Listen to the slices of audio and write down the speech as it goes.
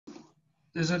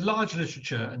there's a large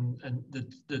literature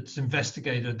that's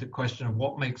investigated the question of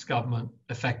what makes government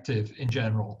effective in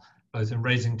general, both in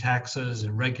raising taxes,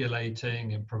 in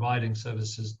regulating, and providing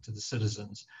services to the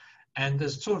citizens. And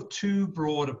there's sort of two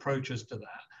broad approaches to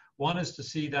that. One is to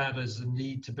see that as a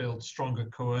need to build stronger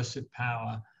coercive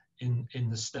power in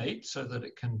the state so that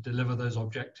it can deliver those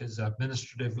objectives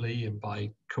administratively and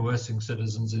by coercing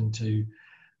citizens into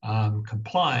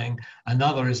complying.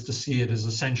 Another is to see it as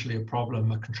essentially a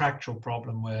problem, a contractual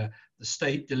problem, where the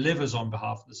state delivers on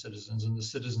behalf of the citizens and the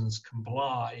citizens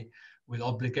comply with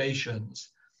obligations.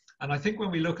 And I think when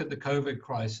we look at the COVID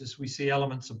crisis, we see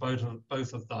elements of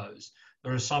both of those.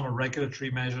 There are some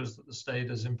regulatory measures that the state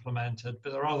has implemented,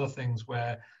 but there are other things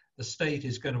where the state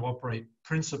is going to operate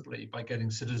principally by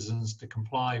getting citizens to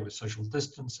comply with social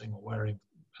distancing or wearing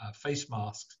face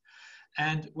masks.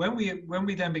 And when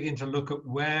we then begin to look at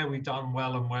where we've done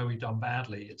well and where we've done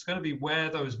badly, it's going to be where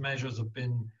those measures have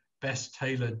been best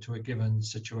tailored to a given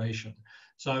situation.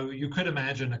 So you could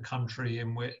imagine a country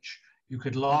in which you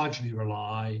could largely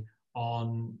rely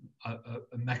on a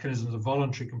mechanisms of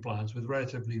voluntary compliance with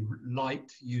relatively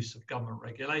light use of government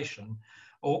regulation,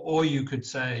 or you could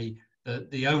say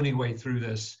that the only way through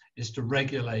this is to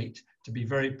regulate, to be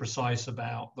very precise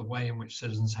about the way in which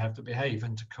citizens have to behave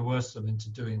and to coerce them into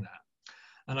doing that.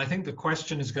 And I think the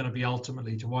question is going to be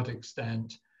ultimately to what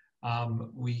extent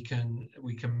we can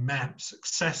map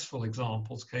successful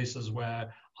examples, cases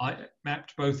where I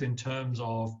mapped both in terms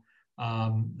of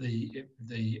the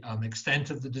extent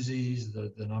of the disease,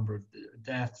 the number of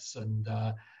deaths,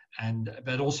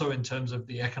 but also in terms of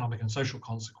the economic and social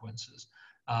consequences.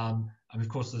 And of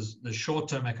course, there's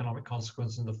short-term economic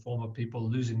consequences in the form of people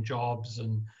losing jobs,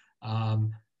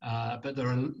 but there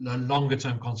are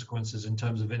longer-term consequences in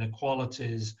terms of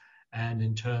inequalities and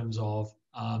in terms of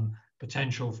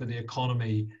potential for the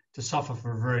economy to suffer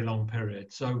for a very long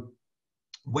period. So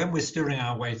when we're steering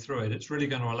our way through it, it's really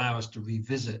going to allow us to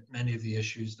revisit many of the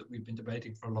issues that we've been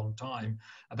debating for a long time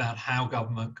about how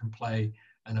government can play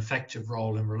an effective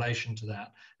role in relation to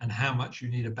that and how much you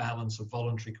need a balance of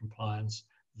voluntary compliance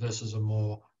versus a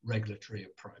more regulatory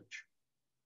approach.